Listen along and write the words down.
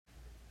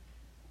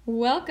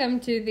Welcome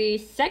to the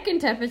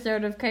second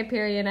episode of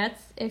Kyperia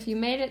Nuts. If you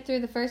made it through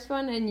the first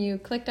one and you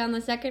clicked on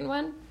the second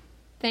one,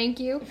 thank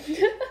you.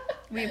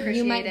 We appreciate it.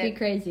 You might be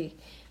crazy,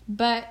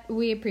 but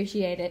we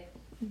appreciate it.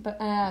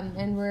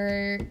 And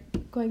we're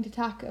going to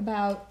talk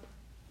about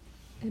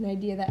an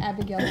idea that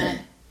Abigail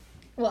had.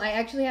 Well, I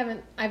actually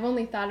haven't. I've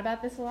only thought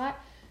about this a lot.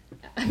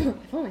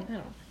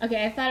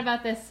 I've thought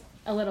about this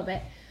a little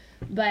bit,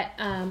 but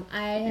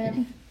I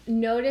have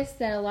noticed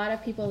that a lot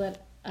of people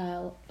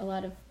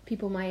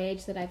my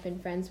age that I've been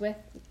friends with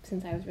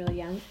since I was really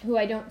young, who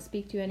I don't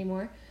speak to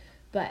anymore,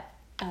 but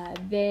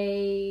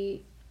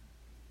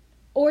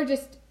or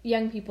just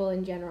young people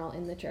in general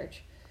in the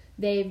church,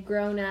 they've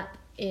grown up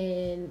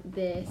in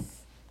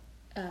this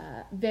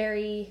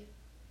very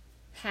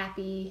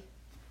happy,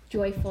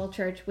 joyful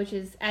church, which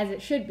is as it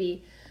should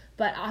be,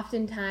 but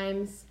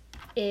oftentimes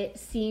it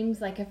seems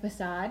like a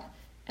facade,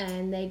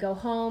 and they go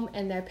home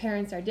and their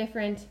parents are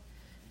different,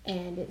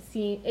 and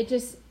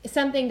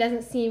something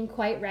doesn't seem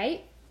quite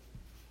right.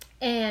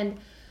 And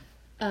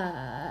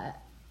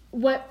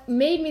what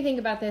made me think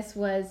about this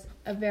was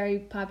a very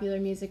popular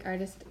music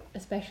artist,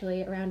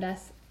 especially around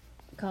us,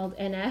 called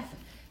NF,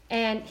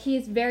 and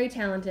he's very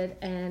talented,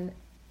 and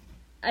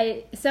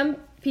some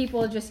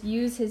people just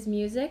use his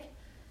music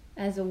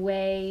as a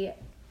way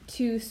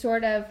to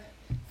sort of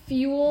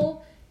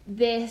fuel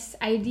this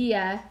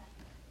idea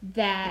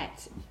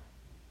that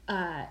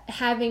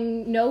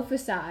having no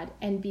facade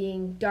and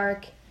being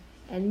dark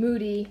and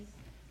moody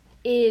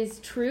is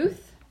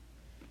truth,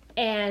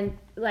 and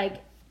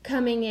like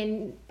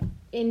coming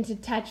into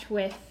touch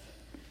with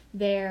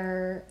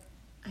their,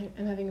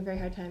 I'm having a very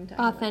hard time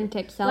talking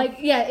authentic self. Like,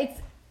 yeah, it's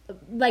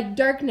like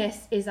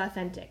darkness is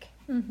authentic,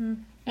 mm-hmm.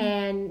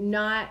 and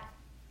not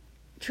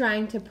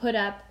trying to put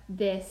up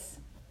this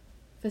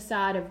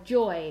facade of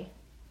joy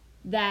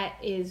that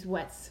is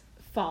what's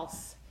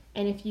false.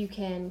 And if you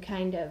can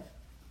kind of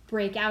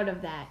break out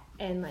of that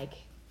and like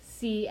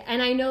see,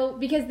 and I know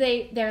because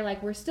they're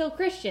like, we're still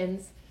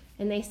Christians,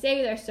 and they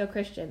say they're still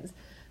Christians,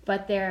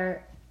 but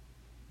they're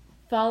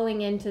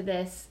falling into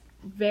this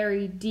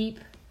very deep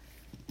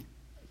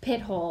pit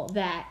hole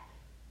that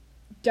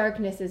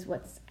darkness is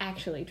what's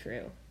actually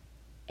true.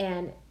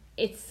 And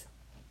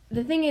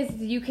the thing is,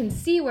 you can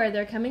see where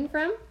they're coming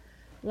from.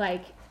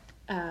 Like,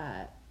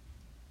 I'm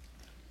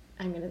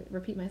going to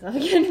repeat myself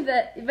again,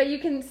 but you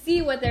can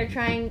see what they're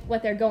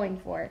going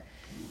for,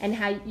 and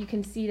how you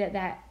can see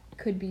that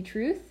could be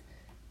truth,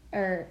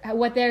 or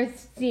what they're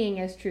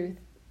seeing as truth.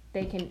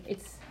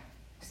 It's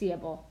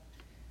seeable.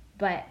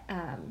 But,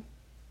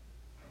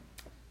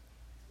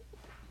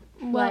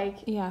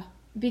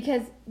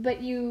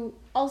 but you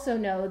also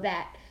know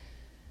that,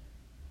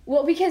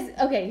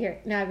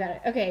 now I've got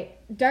it. Okay,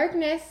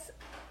 darkness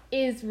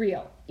is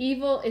real.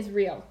 Evil is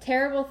real.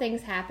 Terrible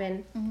things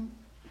happen. Mm-hmm.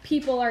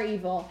 People are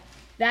evil.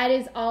 That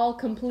is all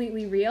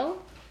completely real.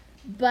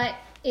 But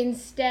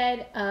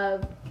instead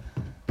of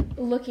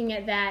looking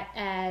at that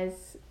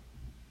as,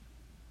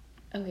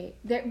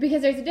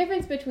 because there's a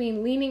difference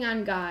between leaning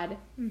on God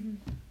mm-hmm.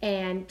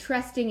 and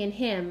trusting in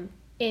Him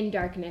in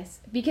darkness.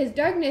 Because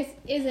darkness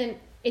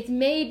it's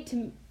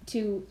made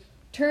to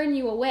turn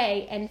you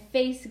away and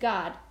face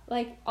God.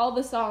 Like all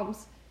the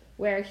Psalms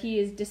where he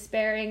is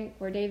despairing,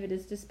 where David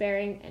is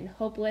despairing and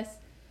hopeless,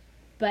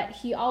 but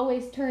he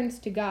always turns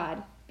to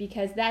God,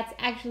 because that's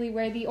actually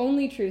where the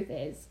only truth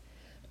is.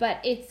 But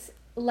it's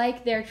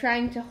like they're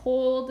trying to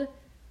hold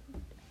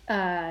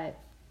their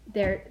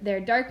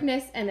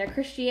darkness and their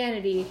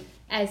Christianity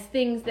as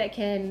things that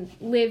can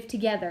live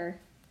together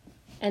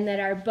and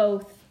that are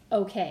both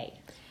okay.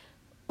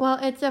 Well,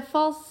 it's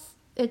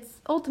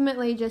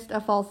ultimately just a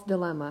false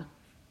dilemma.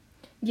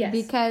 Yes.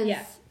 Because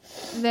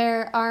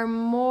there are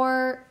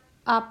more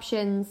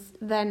options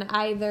than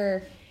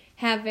either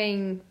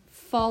having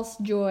false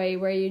joy,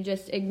 where you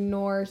just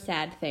ignore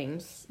sad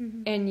things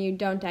mm-hmm. and you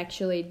don't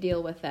actually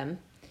deal with them.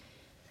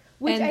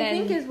 Which I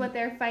think is what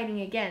they're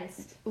fighting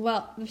against.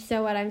 Well,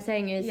 so what I'm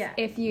saying is,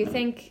 if you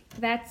think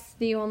that's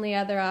the only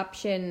other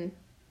option,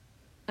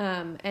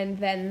 and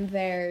then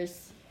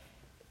there's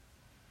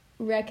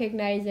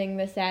recognizing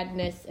the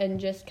sadness and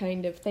just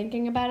kind of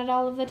thinking about it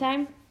all of the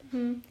time,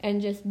 mm-hmm.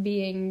 and just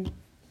being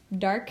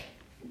dark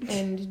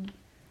and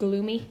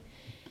gloomy.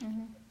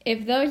 Mm-hmm.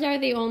 If those are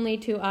the only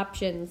two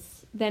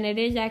options, then it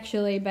is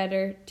actually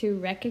better to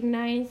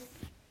recognize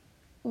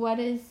what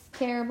is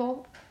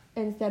terrible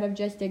instead of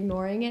just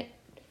ignoring it.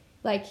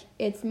 Like,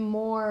 it's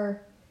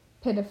more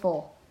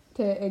pitiful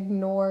to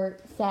ignore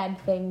sad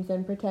things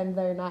and pretend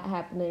they're not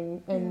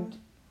happening, and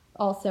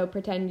also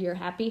pretend you're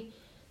happy.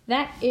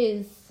 That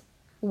is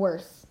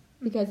worse,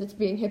 because it's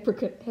being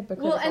hypocritical.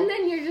 Well, and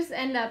then you just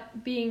end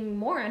up being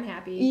more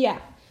unhappy. Yeah,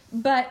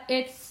 but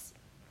it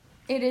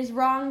is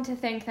wrong to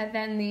think that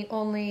then the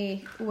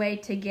only way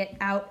to get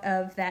out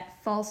of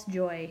that false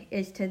joy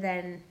is to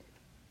then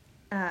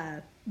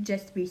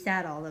just be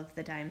sad all of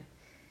the time.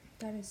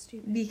 That is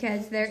stupid.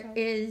 Because there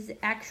is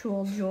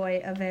actual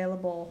joy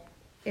available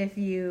if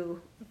you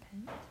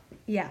repent.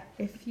 Yeah,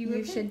 if you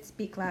repent? should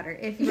speak louder.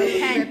 If you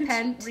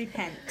repent.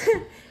 Repent.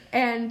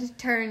 and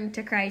turn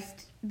to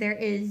Christ, there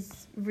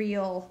is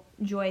real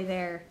joy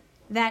there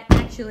that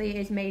actually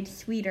is made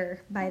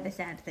sweeter by the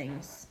sad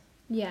things.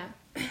 Yeah.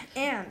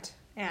 And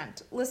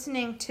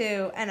listening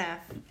to NF,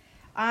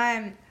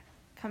 I'm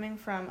coming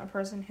from a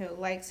person who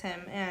likes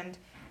him and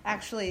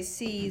actually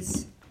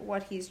sees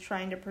what he's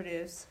trying to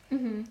produce.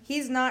 Mm-hmm.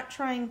 He's not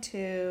trying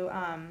to,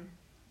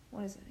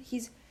 what is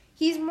it?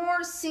 He's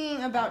more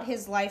singing about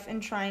his life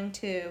and trying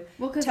to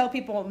tell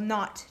people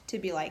not to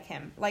be like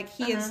him. Like,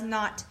 he is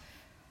not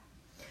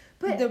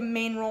the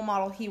main role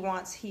model he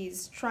wants.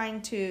 He's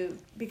trying to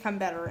become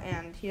better,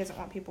 and he doesn't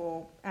want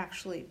people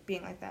actually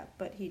being like that.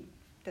 But he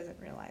doesn't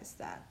realize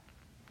that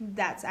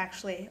that's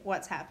actually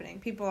what's happening.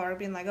 People are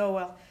being like, oh,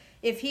 well,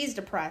 if he's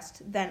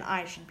depressed, then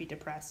I should be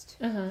depressed.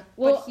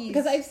 Well,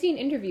 because I've seen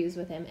interviews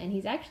with him, and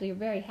he's actually a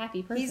very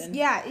happy person.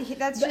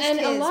 That's just and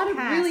his a lot of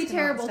past really and all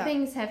terrible that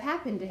things have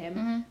happened to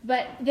him.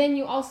 But then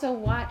you also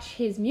watch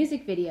his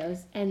music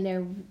videos, and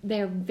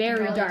they're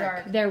very Really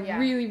dark. They're Yeah.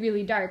 really,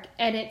 really dark,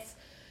 and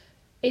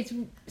it's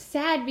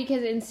sad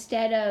because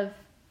instead of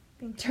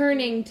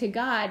turning to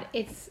God,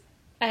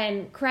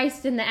 and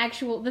Christ and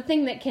the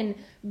thing that can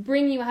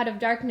bring you out of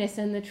darkness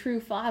and the true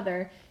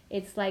Father,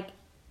 it's like,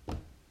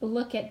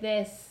 look at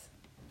this,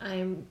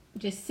 I'm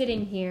just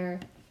sitting here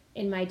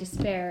in my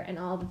despair and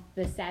all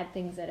the sad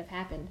things that have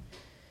happened.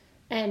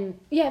 And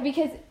yeah,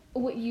 because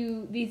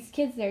these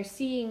kids, they're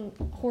seeing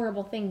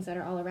horrible things that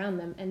are all around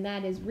them, and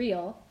that is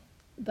real,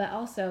 but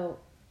also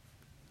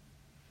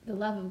the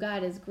love of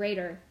God is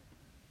greater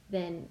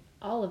than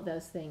all of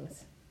those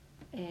things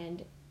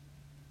and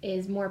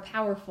is more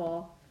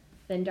powerful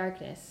than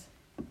darkness.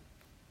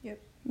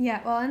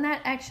 Yeah, well, and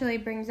that actually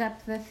brings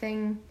up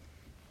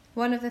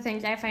one of the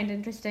things I find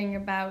interesting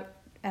about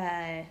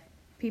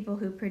people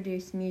who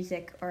produce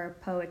music or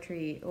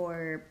poetry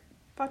or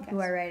Podcast. who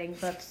are writing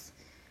books,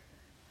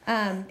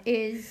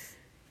 is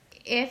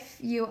if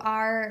you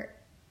are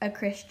a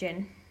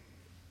Christian,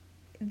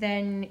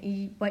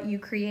 then what you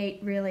create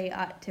really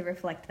ought to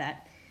reflect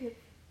that. Yep.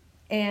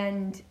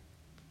 And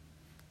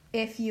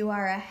if you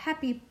are a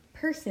happy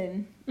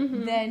person,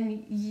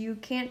 then you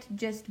can't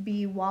just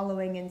be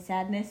wallowing in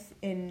sadness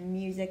in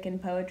music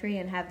and poetry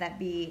and have that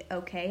be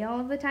okay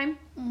all of the time.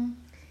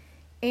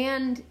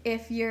 And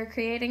if you're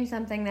creating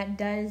something that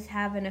does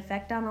have an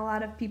effect on a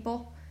lot of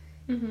people,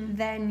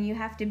 then you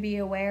have to be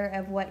aware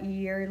of what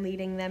you're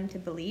leading them to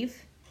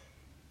believe,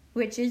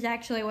 which is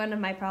actually one of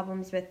my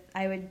problems with,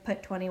 I would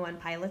put 21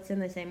 Pilots in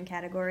the same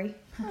category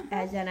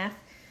as NF,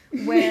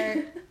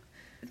 where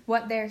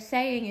what they're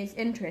saying is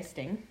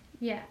interesting.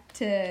 Yeah.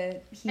 To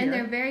hear. And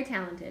they're very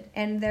talented.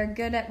 And they're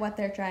good at what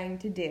they're trying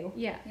to do.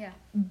 Yeah.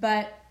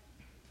 But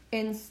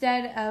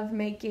instead of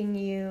making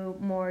you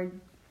more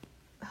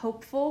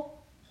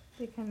hopeful,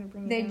 They kind of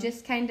bring they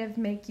just kind of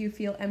make you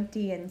feel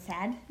empty and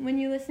sad when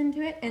you listen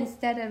to it,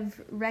 instead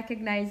of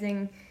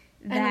recognizing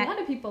that. And a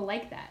lot of people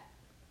like that.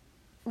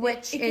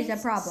 Which is a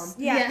problem.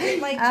 Yeah.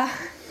 Like...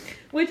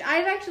 Which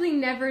I've actually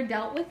never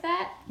dealt with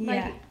that.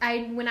 Yeah.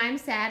 Like, when I'm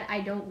sad,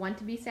 I don't want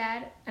to be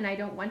sad, and I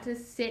don't want to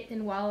sit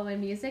and wallow in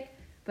music.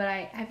 But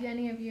have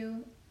any of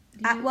you?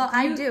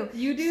 I do.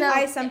 You do? So,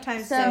 I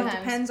sometimes do. It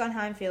depends on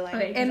how I'm feeling.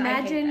 Okay, 'cause I hate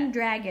Imagine that.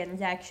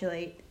 Dragons,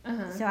 actually.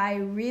 So I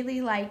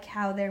really like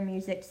how their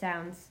music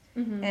sounds,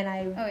 and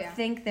I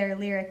think their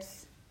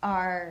lyrics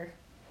are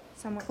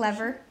Somewhat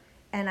clever,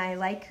 and I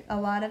like a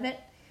lot of it.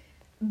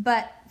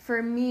 But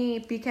for me,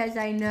 because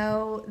I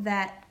know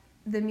that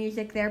the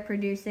music they're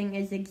producing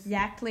is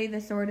exactly the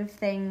sort of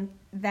thing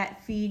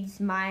that feeds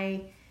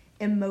my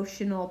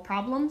emotional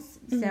problems,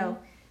 so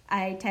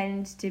I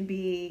can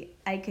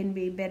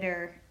be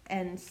bitter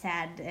and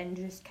sad and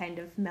just kind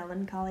of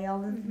melancholy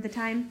all of the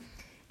time.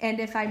 And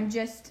if I'm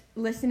just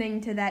listening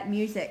to that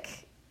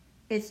music,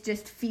 it's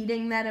just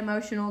feeding that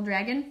emotional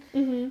dragon.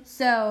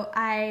 So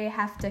I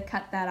have to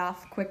cut that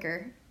off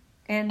quicker.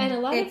 And a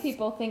lot of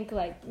people think,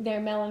 like,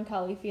 their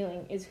melancholy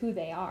feeling is who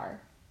they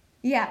are.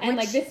 Yeah. And,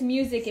 like, this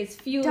music is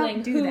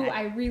fueling do who that.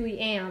 I really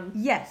am.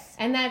 Yes.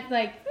 And that's,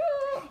 like...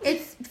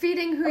 It's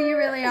feeding who you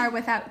really are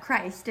without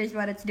Christ is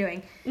what it's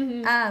doing.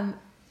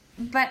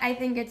 But I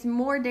think it's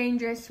more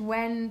dangerous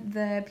when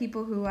the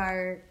people who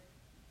are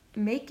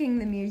making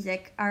the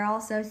music are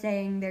also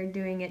saying they're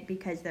doing it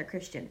because they're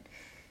Christian.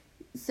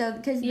 So,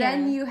 because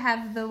then you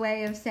have the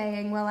way of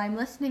saying, well, I'm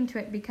listening to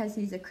it because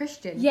he's a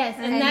Christian. Yes,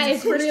 and that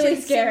he's is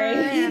really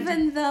scary.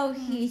 Even though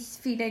he's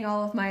feeding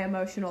all of my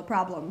emotional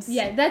problems.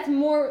 Yeah, that's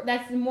more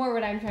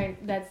what I'm trying,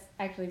 that's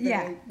actually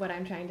what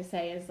I'm trying to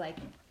say is, like,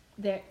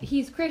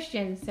 he's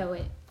Christian, so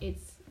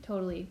it's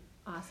totally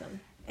awesome.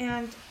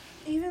 And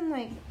even,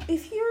 like,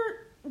 if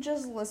you're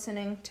just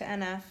listening to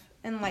NF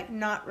and, like,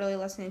 not really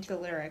listening to the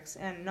lyrics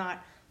and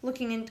not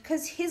looking in,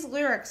 because his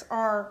lyrics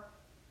are...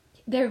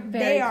 They're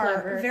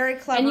very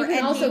clever. And you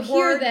can also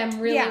hear them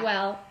really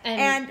well.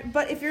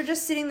 But if you're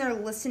just sitting there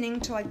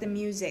listening to, like, the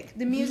music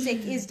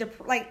is,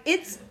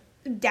 it's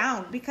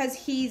down because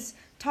he's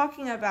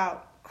talking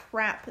about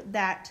crap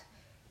that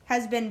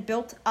has been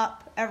built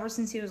up ever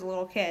since he was a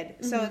little kid.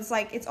 So it's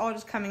like, it's all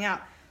just coming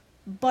out.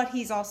 but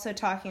he's also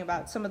talking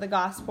about some of the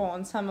gospel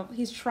and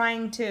he's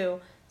trying to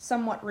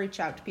somewhat reach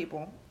out to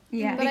people.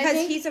 Yeah,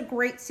 because he's a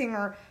great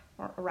singer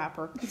or a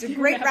rapper. He's a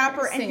great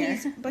rapper, and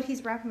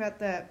he's rapping about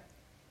the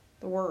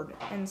word,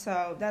 and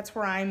so that's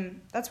where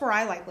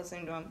I like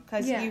listening to him,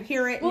 because you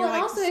hear it. And well, you're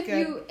like, also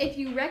good. if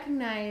you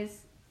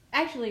recognize,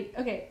 actually,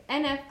 okay,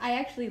 NF, I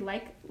actually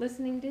like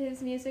listening to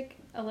his music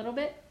a little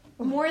bit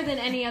more than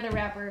any other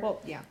rapper.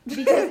 Well, yeah,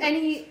 because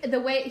the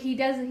way he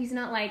does it, he's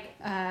not like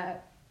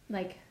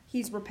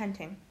he's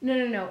repenting.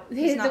 No.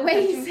 The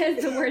way he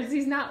says the words,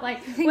 he's not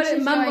like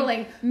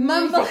mumbling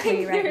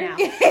right now.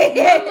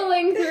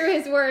 Mumbling through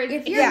his words.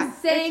 If you're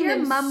saying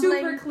them mumbling,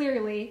 super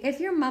clearly. If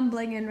you're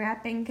mumbling and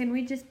rapping, can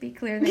we just be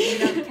clear that you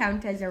don't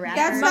count as a rapper?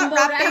 That's not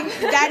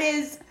rapping. That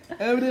is.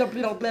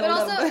 But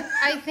also,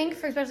 I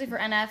think especially for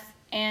NF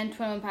and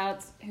 21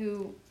 Pilots,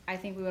 who I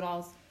think we would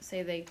all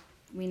say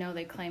we know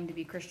they claim to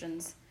be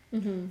Christians,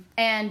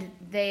 and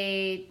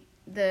the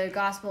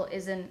gospel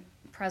isn't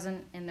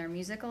present in their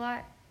music a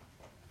lot.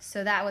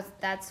 So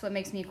that's what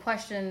makes me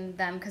question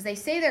them, because they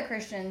say they're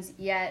Christians,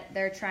 yet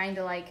they're trying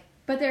to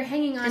but they're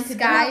hanging on to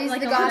disguise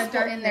the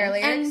gospel in their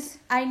lyrics.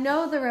 And I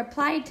know the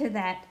reply to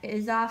that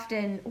is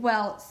often,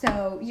 well,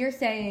 so you're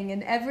saying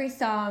in every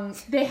song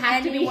they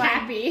have to be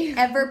happy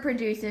ever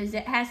produces,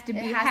 it has to be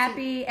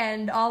happy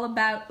and all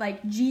about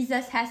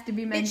Jesus has to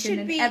be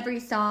mentioned in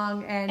every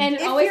song, and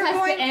it always has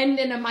to end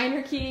in a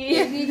minor key.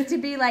 It needs to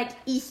be like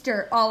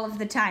Easter all of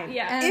the time.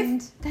 Yeah,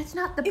 and that's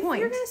not the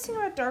point. If you're gonna sing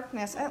about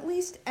darkness, at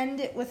least end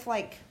it with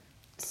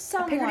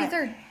somewhat. Purity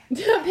third.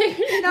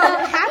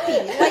 No,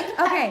 happy.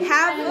 Okay,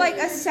 have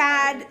a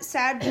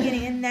sad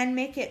beginning and then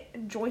make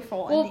it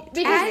joyful. Well,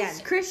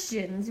 as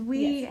Christians,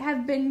 we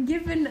have been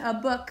given a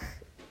book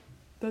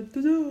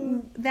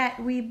that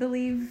we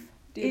believe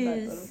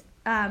is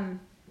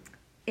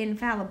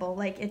infallible.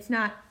 It's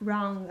not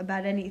wrong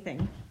about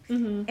anything.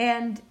 Mm-hmm.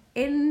 And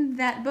in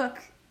that book,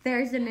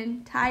 there's an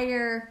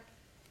entire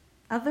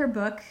other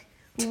book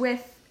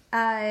with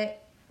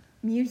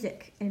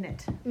music in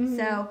it. Mm-hmm.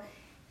 So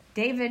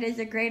David is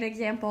a great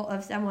example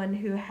of someone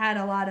who had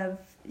a lot of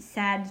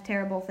sad,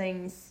 terrible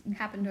things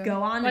happen to him.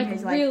 Go on in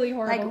his life. Really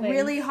horrible things.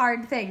 Really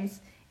hard things.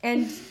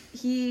 And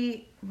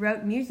he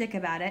wrote music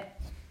about it.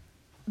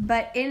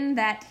 But in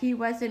that, he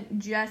wasn't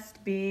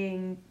just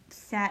being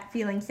sad,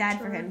 feeling sad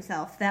for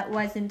himself. That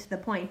wasn't the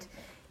point.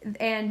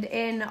 And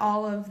in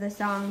all of the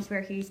songs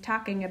where he's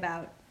talking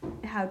about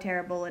how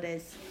terrible it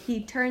is,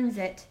 he turns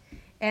it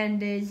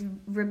and is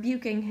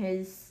rebuking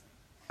his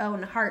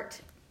own heart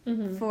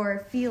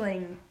for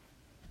feeling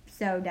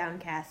so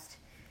downcast,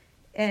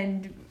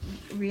 and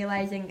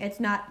realizing it's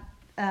not,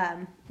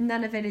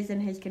 none of it is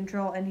in his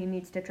control, and he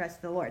needs to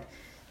trust the Lord.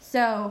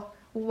 So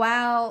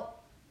while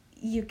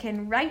you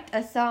can write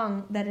a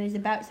song that is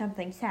about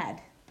something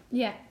sad,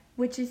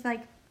 which is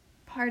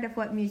part of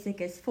what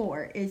music is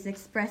for, is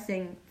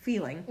expressing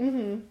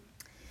feeling,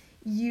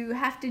 you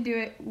have to do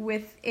it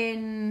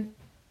within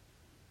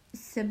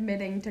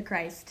submitting to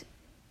Christ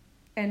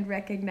and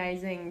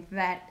recognizing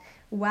that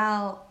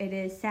while it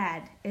is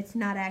sad, it's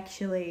not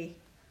actually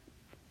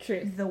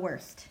the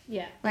worst.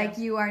 Yeah.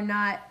 You are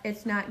not,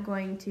 it's not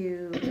going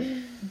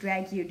to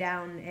drag you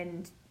down,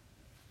 and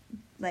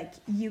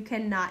you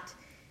cannot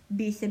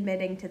be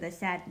submitting to the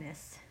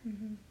sadness,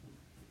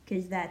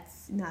 because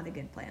that's not a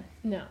good plan.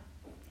 No.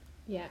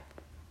 Yeah.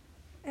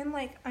 And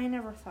I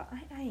never thought,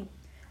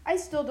 I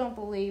still don't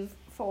believe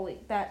fully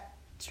that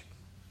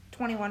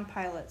 21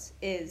 Pilots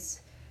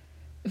is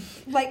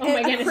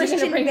a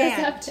Christian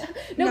band.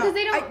 No, because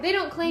they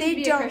don't claim to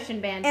be a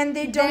Christian band, and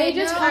they don't. They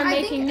just are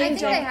making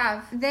music.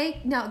 I think they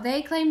have.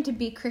 They claim to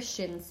be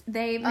Christians.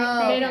 They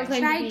don't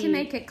claim tried to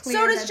make it clear.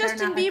 So does that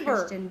Justin they're not Bieber. A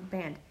Christian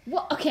band.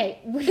 Well, okay,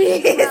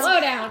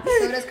 slow down.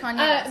 So does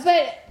Kanye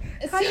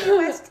West. Kanye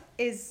West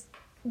is.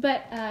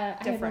 But I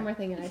had one more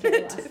thing and I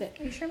totally lost it.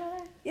 Are you sure about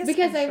that? Yes,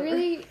 because I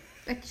really.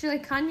 Actually,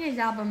 Kanye's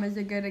album is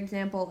a good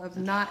example of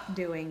not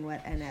doing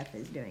what NF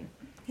is doing.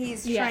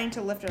 He's trying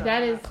to lift it up.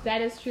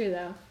 That is true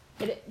though.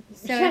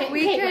 So if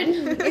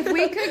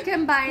we could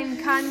combine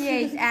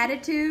Kanye's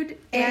attitude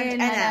and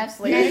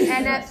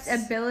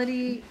NF's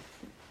ability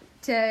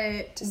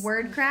to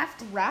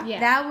wordcraft, rap,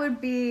 that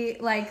would be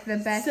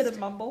the best sit and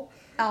mumble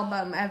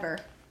album ever.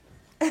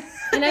 And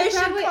I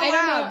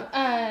don't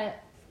know.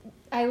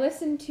 I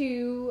listened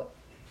to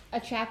a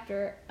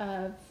chapter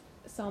of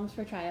Psalms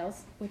for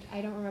Trials, which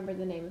I don't remember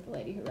the name of the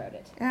lady who wrote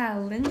it.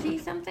 Lindsay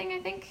something, I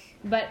think.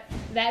 But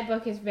that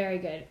book is very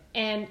good.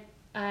 And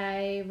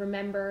I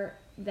remember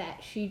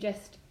that she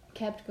just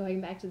kept going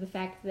back to the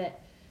fact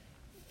that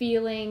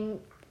feeling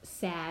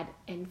sad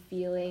and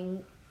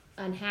feeling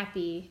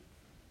unhappy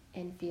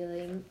and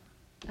feeling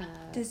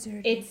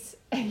deserted.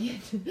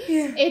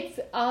 It's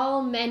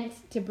all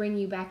meant to bring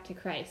you back to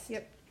Christ.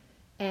 Yep.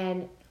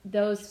 And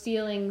those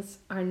feelings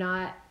are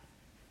not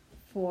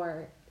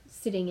for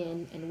sitting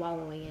in and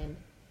wallowing in.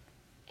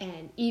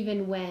 And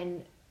even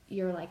when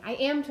you're I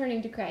am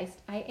turning to Christ,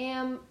 I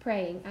am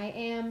praying,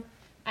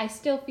 I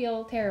still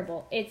feel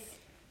terrible. It's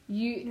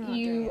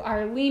you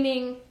are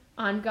leaning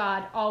on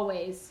God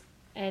always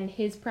and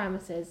his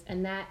promises,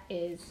 and that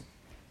is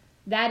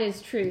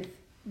truth.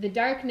 The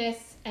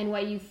darkness and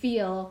what you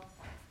feel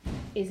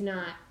is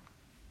not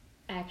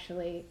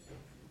actually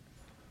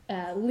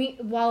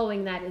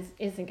wallowing that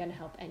isn't going to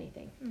help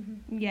anything.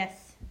 Mm-hmm.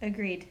 Yes,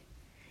 agreed.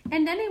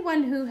 And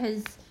anyone who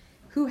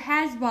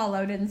has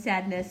wallowed in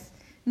sadness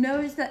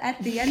knows that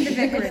at the end of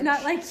it, it's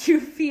not like you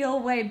feel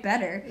way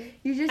better.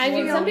 You just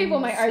some people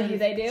might argue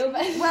they do,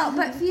 but well,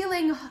 but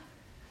feeling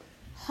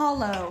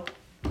hollow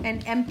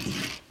and empty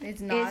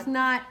is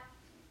not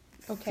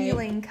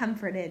feeling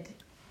comforted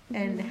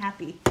and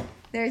happy.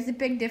 There's a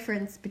big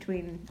difference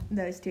between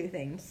those two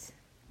things.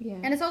 Yeah.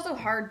 And it's also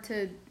hard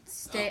to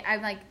stay,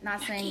 I'm like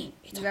not saying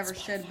you ever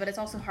should, but it's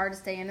also hard to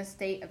stay in a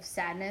state of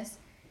sadness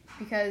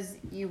because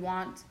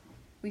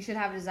we should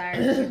have a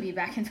desire to be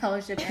back in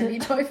fellowship and be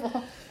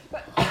joyful.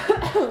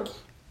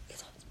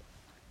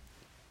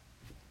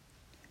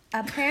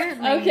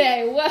 Apparently,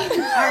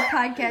 our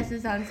podcast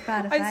is on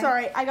Spotify. I'm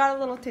sorry, I got a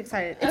little too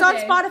excited. It's on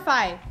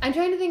Spotify. I'm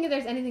trying to think if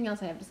there's anything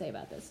else I have to say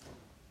about this.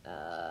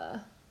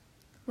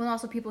 Well,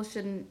 also people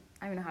shouldn't,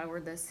 I don't know how to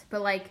word this,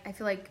 but like I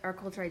feel like our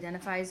culture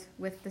identifies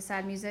with the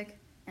sad music,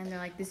 and they're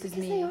like, "This is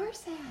me." They are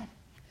sad.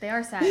 They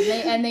are sad,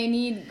 and they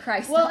need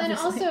Christ. Well, obviously.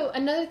 and also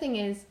another thing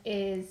is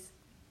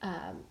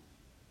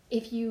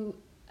if you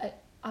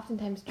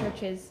oftentimes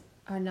churches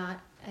are not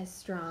as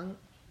strong,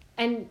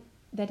 and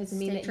that doesn't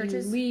mean that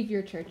you leave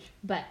your church,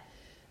 but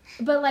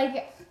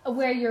like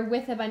where you're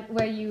with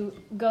where you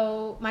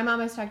go. My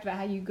mom has talked about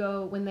how you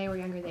go when they were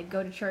younger. They'd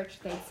go to church.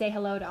 They'd say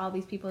hello to all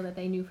these people that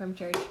they knew from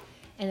church,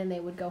 and then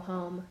they would go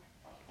home,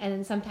 and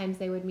then sometimes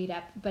they would meet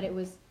up. But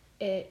if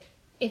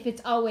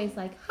it's always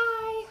like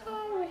hi,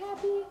 we're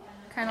happy,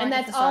 kind of, and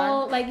like that's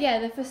all like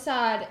the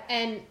facade,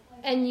 and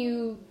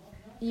you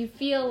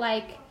feel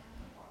like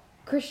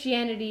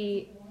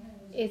Christianity,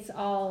 it's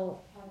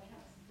all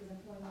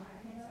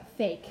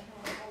fake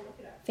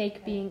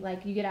being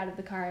like you get out of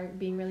the car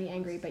being really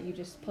angry, but you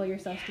just pull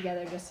yourself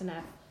together just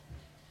enough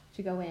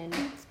to go in.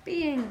 It's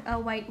being a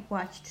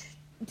whitewashed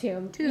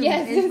tomb.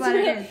 Yes, is what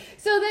it is.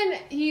 So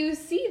then you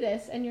see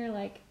this and you're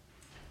like,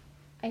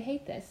 I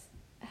hate this.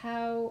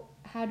 How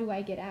do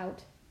I get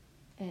out?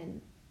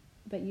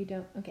 But you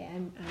don't. Okay,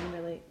 I'm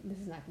really. This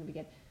is not going to be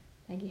good.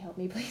 Maggie, help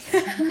me, please.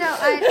 No,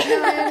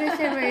 I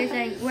understand what you're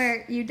saying.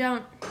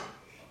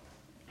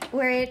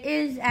 Where it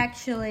is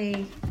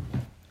actually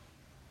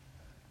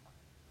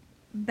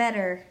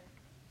better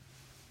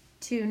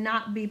to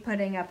not be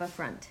putting up a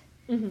front.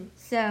 Mm-hmm.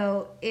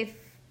 So if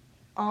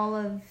all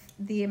of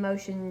the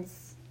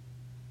emotions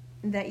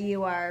that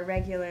you are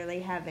regularly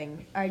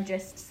having are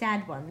just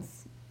sad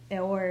ones,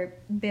 or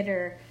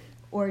bitter,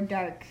 or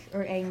dark,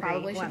 or angry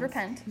probably ones, should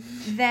repent.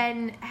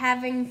 then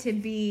having to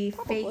be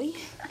fake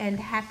and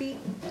happy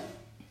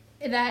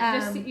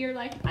that you're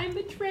like, I'm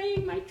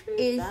betraying my true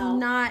is self.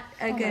 not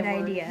a good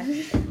idea.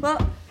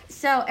 Well,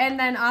 and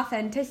then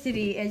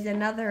authenticity is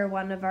another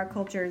one of our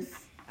culture's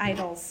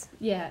idols.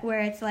 Yeah.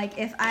 Where it's like,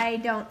 if I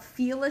don't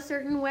feel a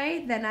certain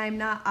way, then I'm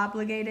not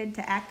obligated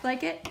to act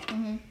like it.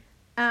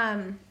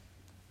 Mm-hmm.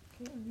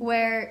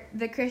 Where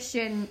the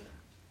Christian,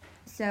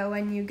 so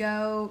when you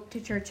go to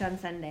church on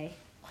Sunday,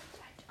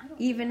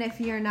 even if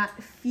you're not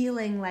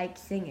feeling like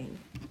singing,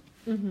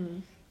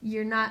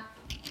 you're not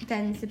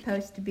then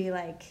supposed to be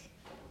like,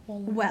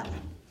 well,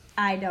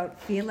 I don't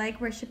feel like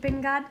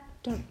worshiping God,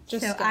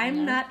 so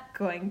I'm not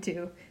going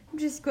to. I'm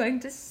just going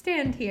to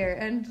stand here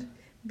and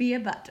be a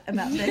butt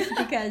about this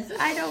because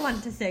I don't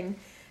want to sing.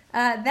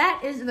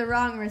 That is the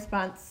wrong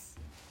response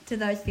to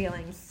those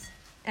feelings.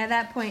 At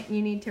that point,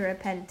 you need to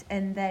repent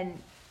and then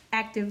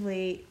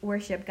actively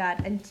worship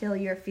God until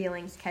your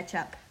feelings catch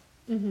up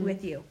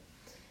with you.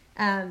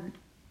 And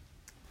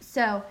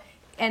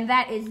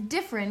that is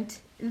different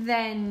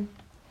than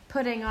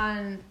putting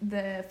on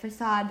the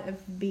facade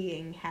of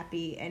being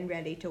happy and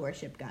ready to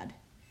worship God.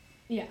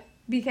 Yeah.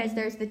 Because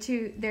there's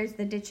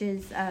the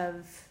ditches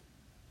of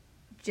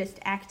just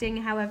acting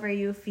however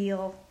you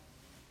feel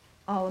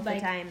all of the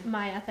time.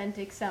 My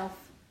authentic self.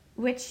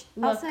 Which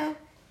also,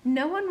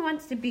 no one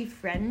wants to be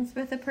friends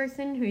with a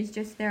person who's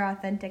just their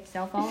authentic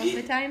self all of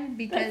the time,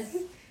 because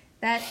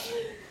unless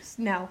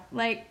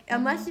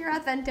your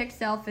authentic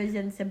self is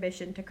in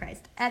submission to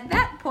Christ. At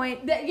that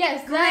point,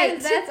 great.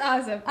 That's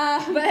awesome.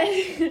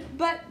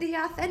 But the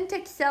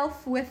authentic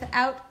self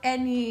without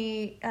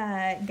any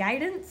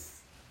guidance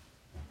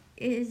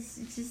is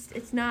just,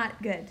 it's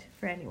not good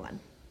for anyone.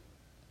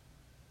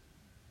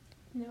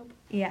 Nope.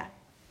 Yeah.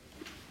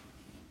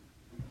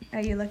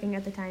 Are you looking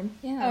at the time?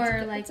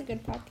 Yeah, it's a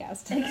good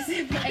podcast.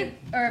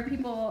 Or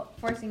people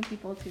forcing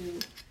people to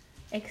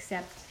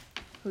accept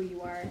who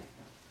you are.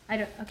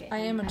 I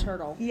am a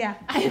turtle. Yeah.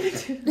 I am a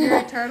turtle. You're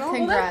a turtle?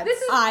 Well,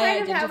 this is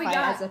kind of how we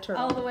got as a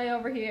turtle. all the way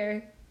over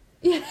here.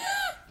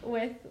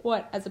 With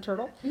what, as a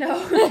turtle?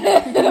 No.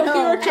 We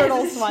were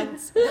turtles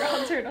once. We're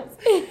all turtles.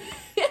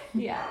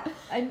 Yeah.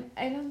 I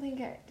don't think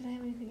did I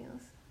have anything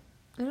else?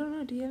 I don't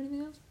know. Do you have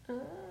anything else?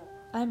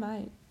 I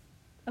might.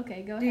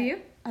 Okay, go ahead. Do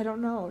you? I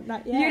don't know.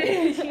 Not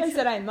yet. I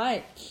said I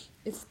might.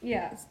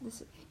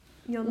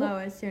 You'll know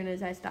as soon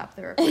as I stop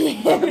the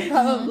recording.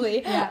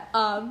 Probably.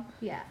 Yeah.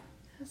 Yeah.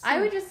 I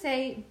would just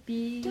say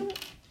be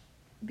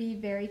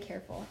very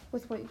careful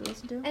with what you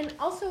listen to, and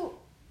also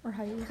or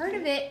how you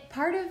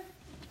part of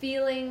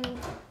feeling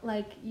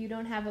like you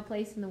don't have a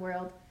place in the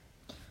world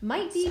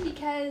might be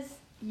because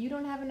you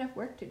don't have enough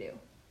work to do.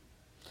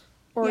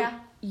 Or and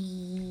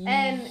you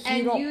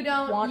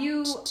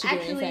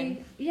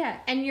actually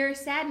and your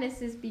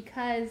sadness is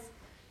because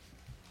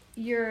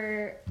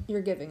you're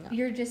giving up.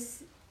 You're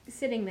just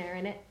sitting there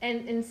in it,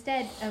 and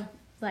instead of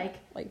like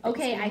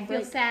okay, I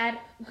feel sad,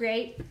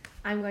 great,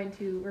 I'm going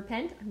to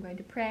repent, I'm going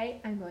to pray,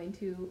 I'm going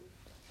to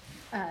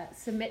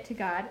submit to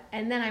God,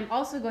 and then I'm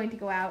also going to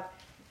go out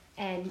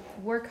and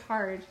work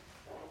hard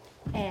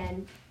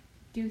and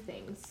do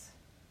things.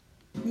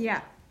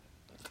 Yeah.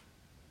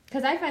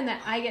 Because I find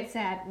that I get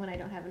sad when I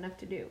don't have enough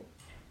to do.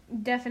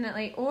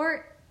 Definitely.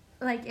 Or,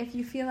 like, if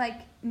you feel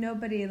like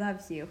nobody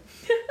loves you.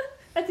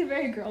 That's a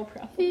very girl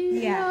problem.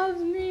 He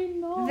loves me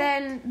more.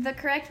 Then the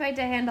correct way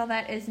to handle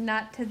that is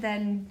not to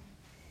then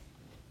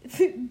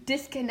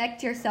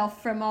disconnect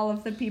yourself from all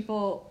of the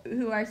people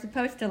who are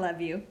supposed to love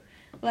you.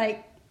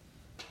 Like,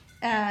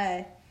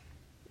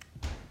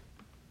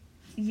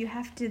 you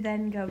have to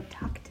then go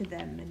talk to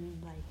them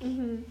and, like...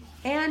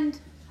 And...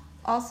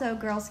 Also,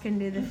 girls can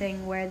do the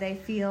thing where they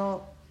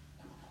feel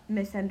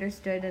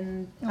misunderstood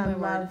and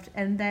unloved,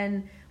 and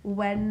then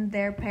when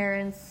their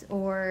parents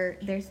or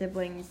their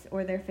siblings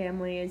or their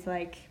family is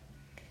like,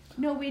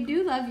 no, we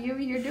do love you,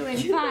 you're doing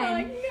fine,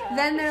 like, no.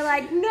 Then they're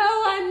like,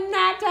 no, I'm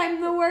not,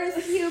 I'm the worst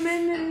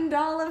human, and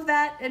all of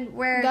that, and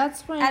where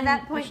that's when at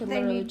that point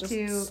they need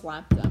to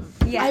slap them.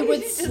 Yeah, I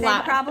would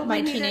slap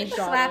my teenage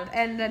daughter. Slap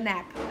and a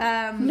nap.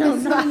 No,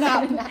 not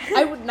nap.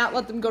 I would not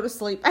let them go to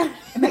sleep.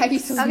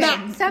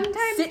 Sometimes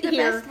the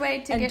best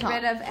way to get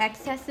rid of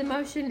excess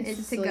emotion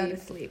is to go to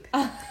sleep.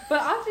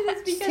 But often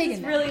it's because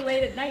it's really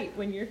late at night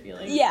when you're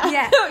feeling.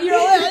 Yeah.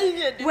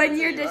 When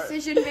your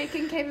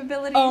decision-making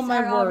capabilities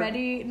are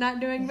already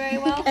not doing very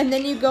well. And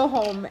then you go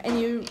home and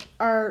you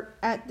are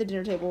at the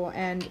dinner table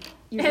and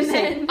you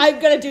say, I'm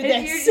going to do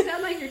this. You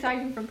sound like you're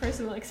talking from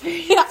personal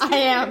experience. Yeah, I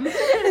am.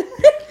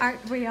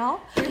 Aren't we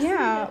all?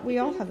 Yeah, we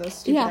all have those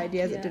stupid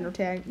ideas at dinner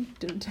time.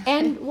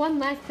 And one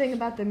last thing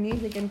about the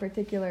music in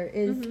particular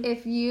is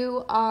if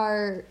you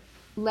are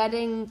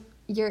letting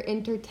your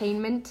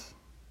entertainment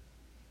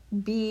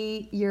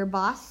be your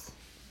boss,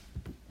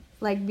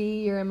 like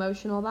be your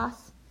emotional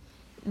boss,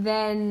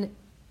 then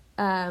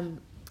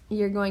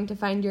you're going to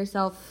find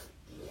yourself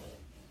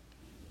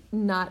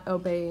not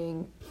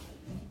obeying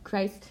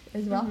Christ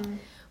as well,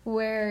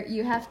 where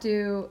you have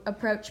to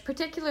approach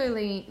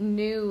particularly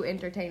new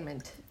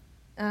entertainment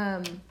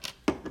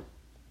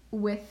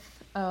with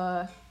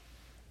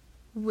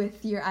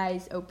your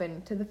eyes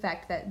open to the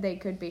fact that they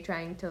could be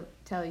trying to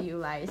tell you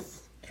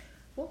lies.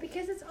 Well,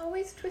 because it's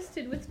always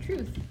twisted with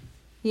truth.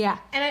 Yeah.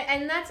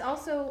 And that's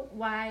also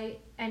why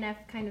NF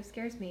kind of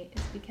scares me,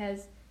 is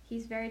because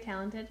he's very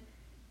talented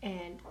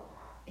and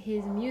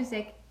his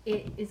music,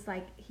 it is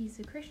like he's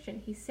a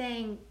Christian. He's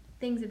saying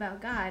things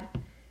about God.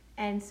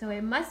 And so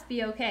it must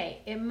be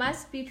okay. It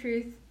must be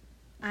truth.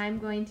 I'm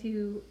going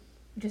to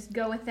just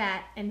go with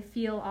that and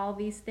feel all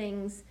these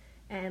things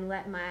and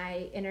let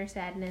my inner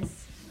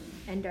sadness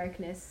and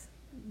darkness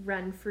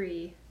run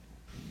free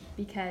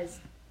because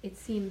it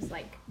seems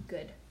like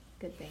good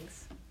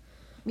things.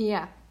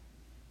 Yeah.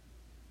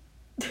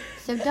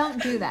 So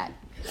don't do that.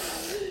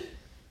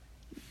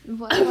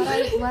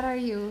 What are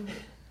you?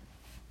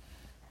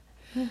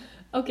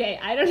 Okay,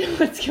 I don't know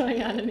what's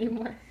going on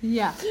anymore.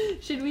 Yeah.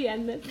 Should we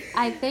end this?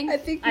 I think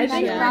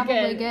we're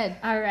probably good.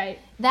 All right.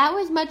 That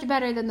was much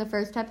better than the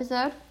first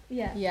episode.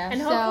 Yeah. Yeah. And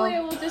hopefully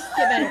it will just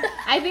get better.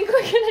 I think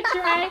we're going to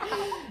try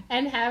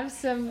and have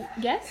some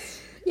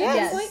guests.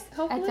 Yes.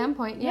 At some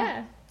point,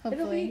 yeah.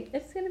 Hopefully.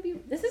 This is going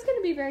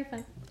to be very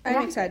fun.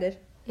 I'm excited.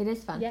 It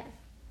is fun. Yeah.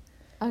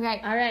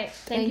 Okay. All right.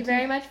 Thank you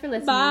very much for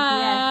listening.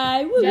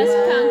 Bye. Yes.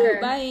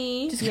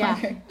 Just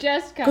conquer. Bye.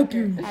 Just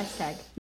conquer. Hashtag.